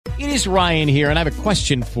It is Ryan here, and I have a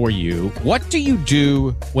question for you. What do you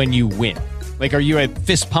do when you win? Like, are you a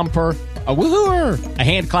fist pumper, a woohooer, a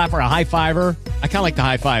hand clapper, a high fiver? I kind of like the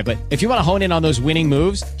high five, but if you want to hone in on those winning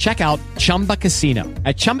moves, check out Chumba Casino.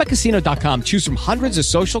 At ChumbaCasino.com, choose from hundreds of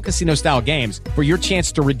social casino-style games for your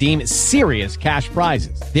chance to redeem serious cash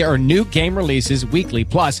prizes. There are new game releases weekly,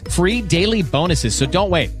 plus free daily bonuses. So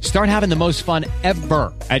don't wait. Start having the most fun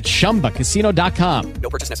ever at ChumbaCasino.com.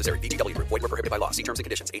 No purchase necessary. VGW Group. Void where prohibited by law. See terms and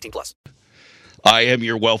conditions. 18+. I am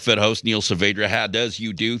your well-fed host, Neil Saavedra. How does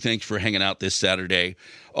you do? Thanks for hanging out this Saturday.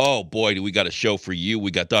 Oh, boy, do we got a show for you. We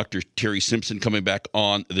got Dr. Terry Simpson coming back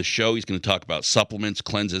on the show. He's going to talk about supplements,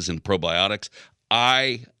 cleanses, and probiotics.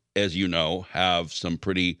 I, as you know, have some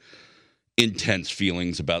pretty intense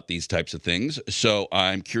feelings about these types of things, so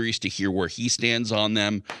I'm curious to hear where he stands on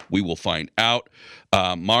them. We will find out.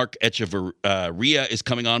 Mark Echeverria is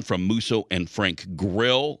coming on from Musso and Frank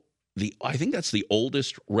Grill. I think that's the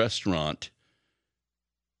oldest restaurant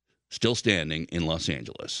still standing in Los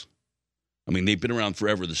Angeles. I mean, they've been around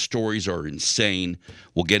forever. The stories are insane.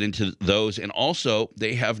 We'll get into those. And also,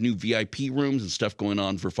 they have new VIP rooms and stuff going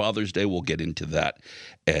on for Father's Day. We'll get into that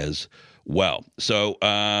as well. So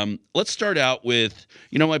let's start out with,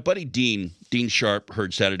 my buddy Dean Sharp,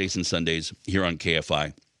 heard Saturdays and Sundays here on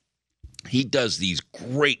KFI. He does these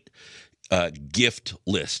great gift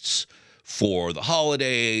lists for the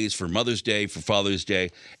holidays, for Mother's Day, for Father's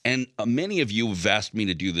Day. And many of you have asked me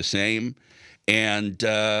to do the same. And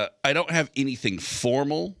I don't have anything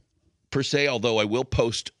formal per se, although I will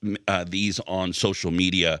post these on social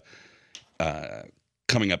media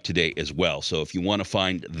coming up today as well. So if you want to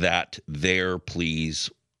find that there, please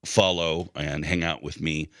follow and hang out with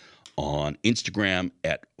me on Instagram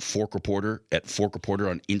at Fork Reporter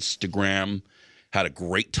on Instagram. Had a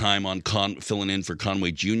great time on filling in for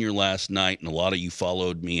Conway Jr. last night, and a lot of you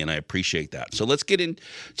followed me, and I appreciate that. So let's get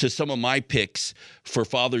into some of my picks for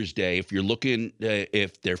Father's Day. If you're looking,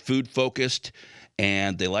 if they're food-focused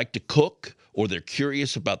and they like to cook, or they're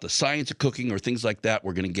curious about the science of cooking or things like that,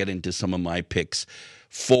 we're going to get into some of my picks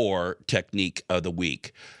for Technique of the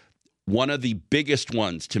Week. One of the biggest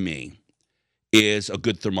ones to me is a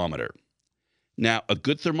good thermometer. Now, a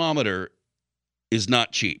good thermometer is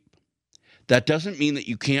not cheap. That doesn't mean that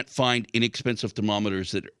you can't find inexpensive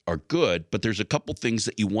thermometers that are good, but there's a couple things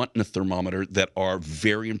that you want in a thermometer that are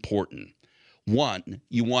very important. One,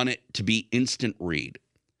 you want it to be instant read.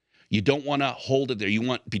 You don't want to hold it there. You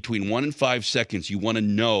want between 1 and 5 seconds, you want to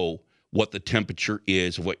know what the temperature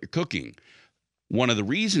is of what you're cooking. One of the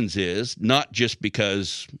reasons is not just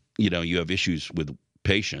because, you have issues with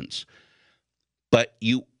patience, but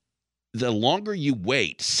the longer you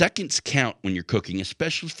wait, seconds count when you're cooking,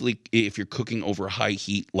 especially if you're cooking over high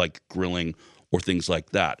heat like grilling or things like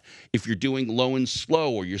that. If you're doing low and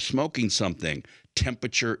slow or you're smoking something,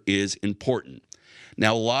 temperature is important.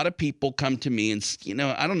 Now, a lot of people come to me and,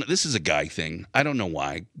 I don't know, this is a guy thing. I don't know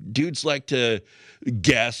why. Dudes like to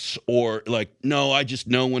guess or no, I just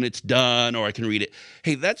know when it's done or I can read it.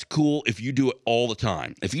 Hey, that's cool if you do it all the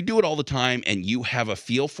time. If you do it all the time and you have a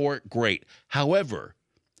feel for it, great. However,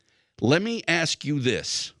 let me ask you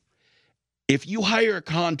this. If you hire a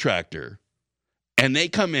contractor and they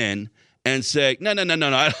come in and say, no,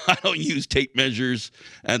 I don't use tape measures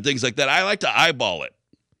and things like that. I like to eyeball it.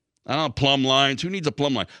 I don't have plumb lines. Who needs a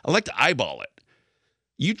plumb line? I like to eyeball it.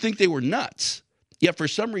 You'd think they were nuts. Yet for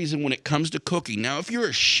some reason, when it comes to cooking, now if you're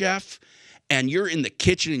a chef and you're in the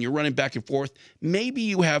kitchen and you're running back and forth, maybe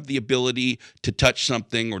you have the ability to touch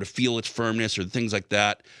something or to feel its firmness or things like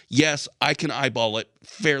that. Yes, I can eyeball it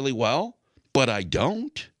fairly well, but I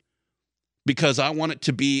don't because I want it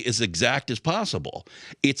to be as exact as possible.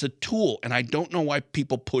 It's a tool, and I don't know why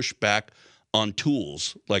people push back on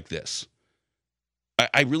tools like this.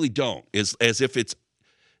 I really don't. As if it's,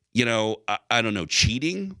 I don't know,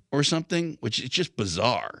 cheating or something, which is just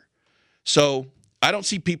bizarre. So I don't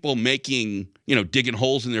see people making, digging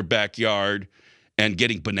holes in their backyard and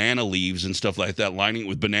getting banana leaves and stuff like that, lining it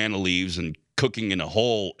with banana leaves and cooking in a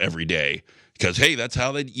hole every day because, hey, that's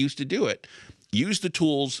how they used to do it. Use the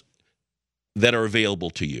tools that are available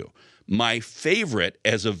to you. My favorite,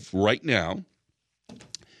 as of right now,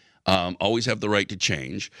 always have the right to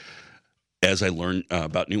change as I learn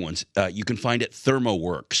about new ones. You can find it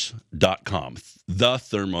thermoworks.com.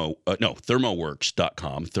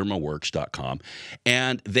 Thermoworks.com.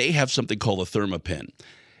 And they have something called a ThermoPen.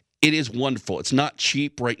 It is wonderful. It's not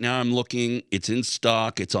cheap right now. I'm looking. It's in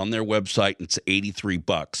stock. It's on their website. It's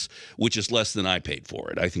 $83, which is less than I paid for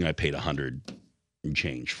it. I think I paid $100 and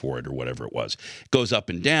change for it or whatever it was. It goes up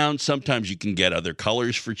and down. Sometimes you can get other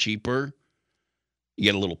colors for cheaper. You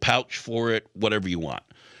get a little pouch for it, whatever you want.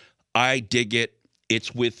 I dig it.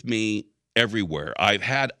 It's with me everywhere. I've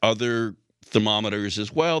had other thermometers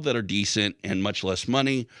as well that are decent and much less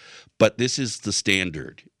money, but this is the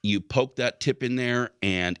standard. You poke that tip in there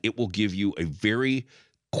and it will give you a very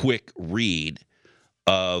quick read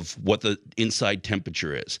of what the inside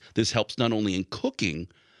temperature is. This helps not only in cooking,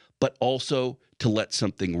 but also to let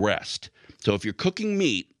something rest. So if you're cooking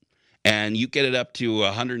meat and you get it up to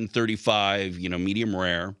 135, medium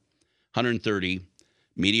rare, 130,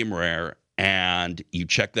 medium rare, and you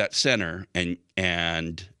check that center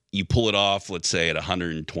and you pull it off, let's say at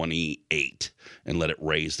 128 and let it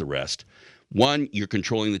raise the rest. One, you're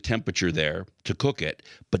controlling the temperature there to cook it,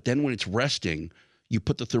 but then when it's resting, you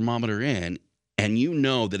put the thermometer in and you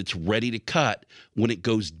know that it's ready to cut when it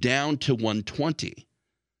goes down to 120.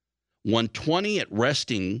 120 at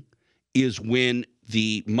resting is when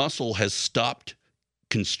the muscle has stopped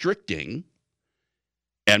constricting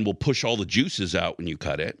and will push all the juices out when you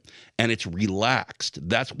cut it, and it's relaxed.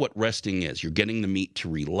 That's what resting is. You're getting the meat to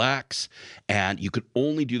relax, and you could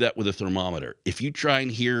only do that with a thermometer. If you try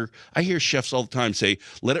and I hear chefs all the time say,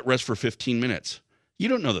 let it rest for 15 minutes. You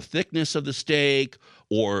don't know the thickness of the steak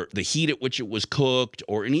or the heat at which it was cooked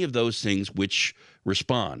or any of those things which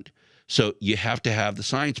respond. So you have to have the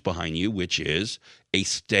science behind you, which is a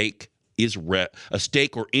steak a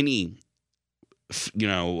steak or any,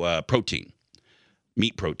 protein,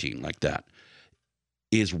 meat protein like that,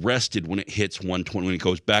 is rested when it hits 120. When it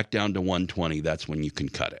goes back down to 120, that's when you can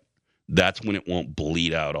cut it. That's when it won't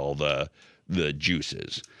bleed out all the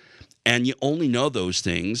juices. And you only know those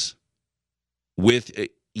things with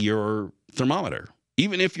your thermometer.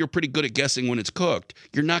 Even if you're pretty good at guessing when it's cooked,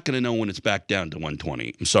 you're not going to know when it's back down to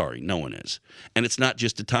 120. I'm sorry, no one is. And it's not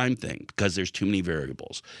just a time thing because there's too many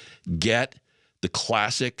variables. Get the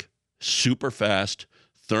classic, super fast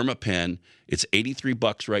ThermaPen. It's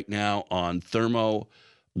 $83 right now on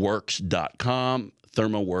thermoworks.com.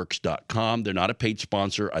 thermoworks.com. They're not a paid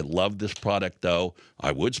sponsor. I love this product, though.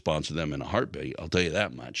 I would sponsor them in a heartbeat. I'll tell you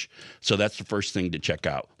that much. So that's the first thing to check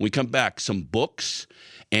out. When we come back, some books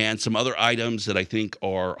and some other items that I think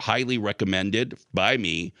are highly recommended by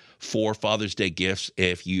me for Father's Day gifts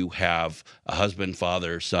if you have a husband,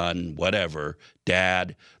 father, son, whatever,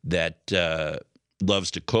 dad that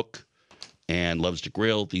loves to cook and loves to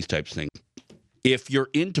grill, these types of things. If you're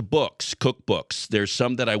into books, cookbooks, there's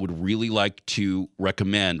some that I would really like to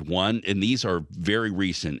recommend. One, and these are very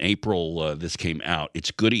recent. April, this came out. It's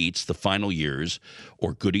Good Eats, The Final Years,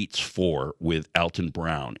 or Good Eats 4 with Alton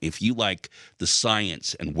Brown. If you like the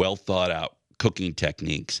science and well-thought-out cooking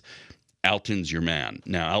techniques, Alton's your man.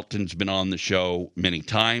 Now, Alton's been on the show many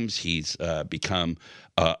times. He's become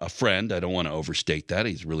a friend. I don't want to overstate that.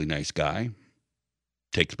 He's a really nice guy.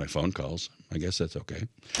 Takes my phone calls. I guess that's okay.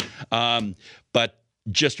 But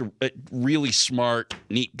just a really smart,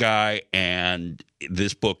 neat guy, and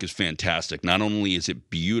this book is fantastic. Not only is it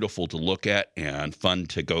beautiful to look at and fun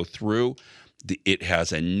to go through, it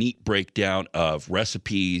has a neat breakdown of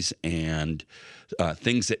recipes and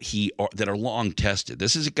things that are long tested.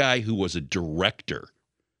 This is a guy who was a director.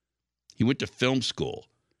 He went to film school.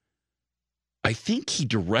 I think he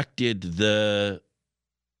directed the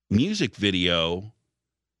music video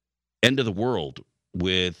End of the World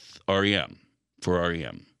with REM, for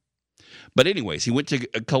REM. But anyways, he went to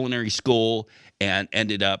a culinary school and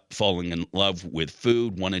ended up falling in love with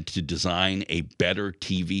food, wanted to design a better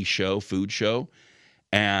TV show, food show,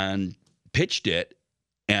 and pitched it.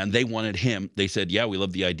 And they wanted him. They said, yeah, we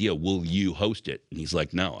love the idea. Will you host it? And he's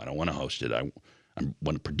like, no, I don't want to host it. I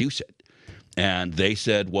want to produce it. And they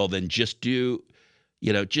said, well, then just do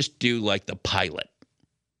like the pilot.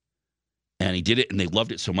 And he did it, and they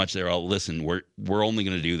loved it so much. They're all, listen, we're only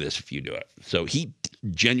going to do this if you do it. So he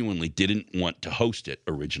genuinely didn't want to host it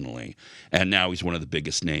originally, and now he's one of the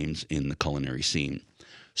biggest names in the culinary scene.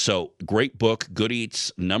 So great book, Good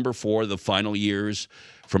Eats, number 4, The Final Years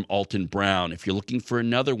from Alton Brown. If you're looking for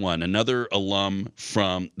another one, another alum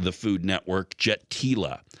from the Food Network, Jet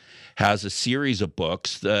Tila, has a series of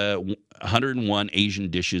books. The 101 Asian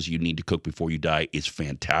Dishes You Need to Cook Before You Die is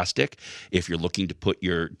fantastic. If you're looking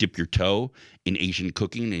to dip your toe in Asian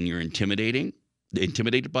cooking and you're intimidated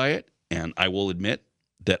by it, and I will admit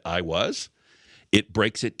that I was, it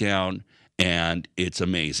breaks it down and it's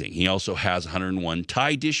amazing. He also has 101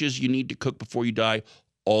 Thai Dishes You Need to Cook Before You Die,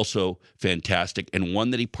 also fantastic, and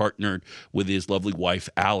one that he partnered with his lovely wife,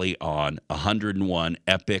 Allie, on 101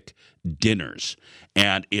 Epic Dinners,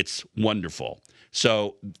 and it's wonderful.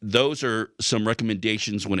 So those are some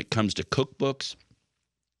recommendations when it comes to cookbooks.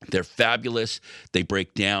 They're fabulous. They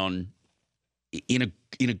break down in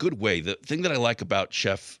a good way. The thing that I like about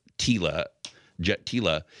Chef Tila, Jet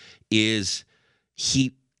Tila, is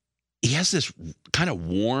he he has this kind of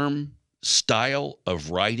warm style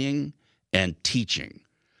of writing and teaching.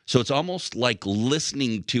 So it's almost like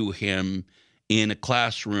listening to him in a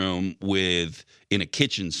classroom in a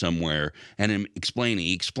kitchen somewhere and him explaining.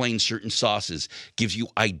 He explains certain sauces, gives you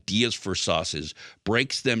ideas for sauces,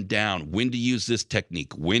 breaks them down, when to use this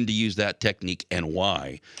technique, when to use that technique, and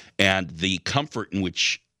why. And the comfort in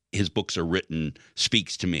which his books are written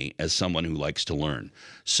speaks to me as someone who likes to learn.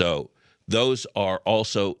 So those are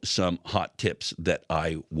also some hot tips that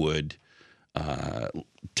I would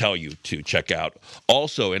tell you to check out.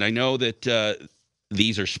 Also, and I know that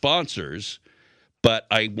these are sponsors, but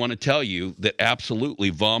I want to tell you that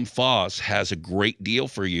absolutely Vom Foss has a great deal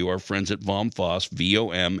for you. Our friends at Vom Foss,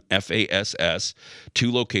 VOMFASS,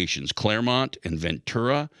 2 locations, Claremont and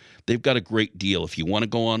Ventura. They've got a great deal. If you want to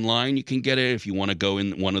go online, you can get it. If you want to go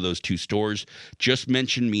in one of those 2 stores, just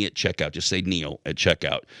mention me at checkout. Just say Neil at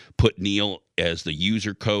checkout. Put Neil as the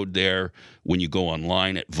user code there when you go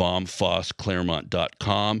online at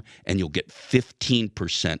VomFossClaremont.com, and you'll get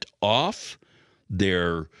 15% off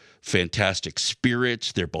their fantastic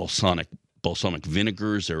spirits, their balsamic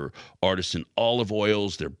vinegars, their artisan olive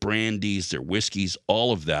oils, their brandies, their whiskeys,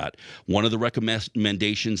 all of that. One of the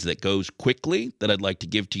recommendations that goes quickly that I'd like to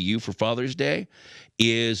give to you for Father's Day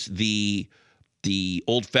is the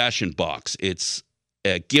old-fashioned box. It's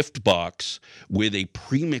a gift box with a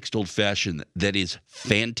pre-mixed old-fashioned that is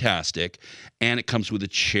fantastic, and it comes with a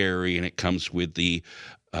cherry, and it comes with the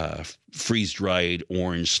freeze-dried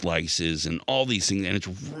orange slices and all these things, and it's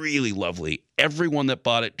really lovely. Everyone that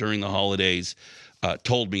bought it during the holidays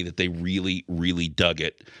told me that they really, really dug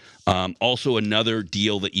it. Also, another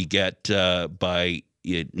deal that you get by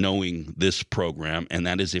knowing this program, and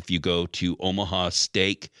that is if you go to Omaha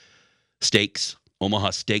Steaks,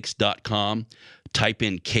 omahasteaks.com, type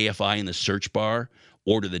in KFI in the search bar,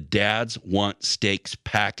 order the Dads Want Steaks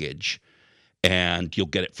package, and you'll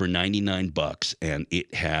get it for $99, and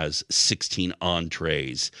it has 16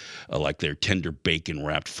 entrees, like their tender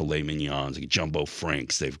bacon-wrapped filet mignons, like jumbo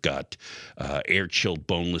franks. They've got air-chilled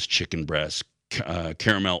boneless chicken breasts,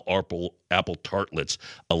 caramel apple tartlets,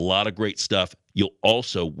 a lot of great stuff. You'll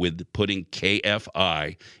also, with putting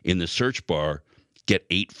KFI in the search bar, get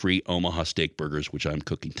 8 free Omaha Steak burgers, which I'm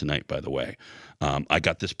cooking tonight, by the way. I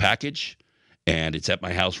got this package, and it's at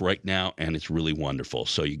my house right now, and it's really wonderful.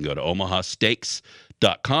 So you can go to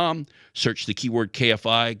omahasteaks.com, search the keyword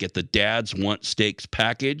KFI, get the Dads Want Steaks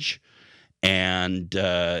package, and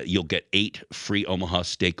you'll get 8 free Omaha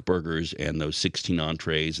Steak burgers and those 16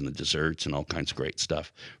 entrees and the desserts and all kinds of great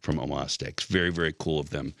stuff from Omaha Steaks. Very, very cool of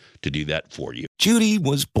them to do that for you. Judy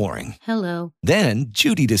was boring. Hello. Then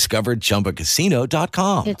Judy discovered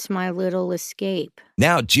ChumbaCasino.com. It's my little escape.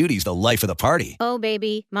 Now Judy's the life of the party. Oh,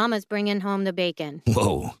 baby, mama's bringing home the bacon.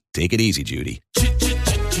 Whoa, take it easy, Judy.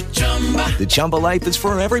 The Chumba life is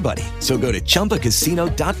for everybody. So go to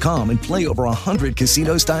ChumbaCasino.com and play over 100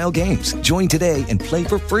 casino-style games. Join today and play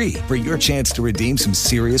for free for your chance to redeem some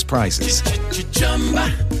serious prizes.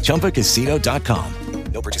 ChumbaCasino.com.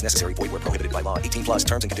 No purchase necessary. Void where prohibited by law. 18+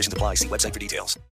 terms and conditions apply. See website for details.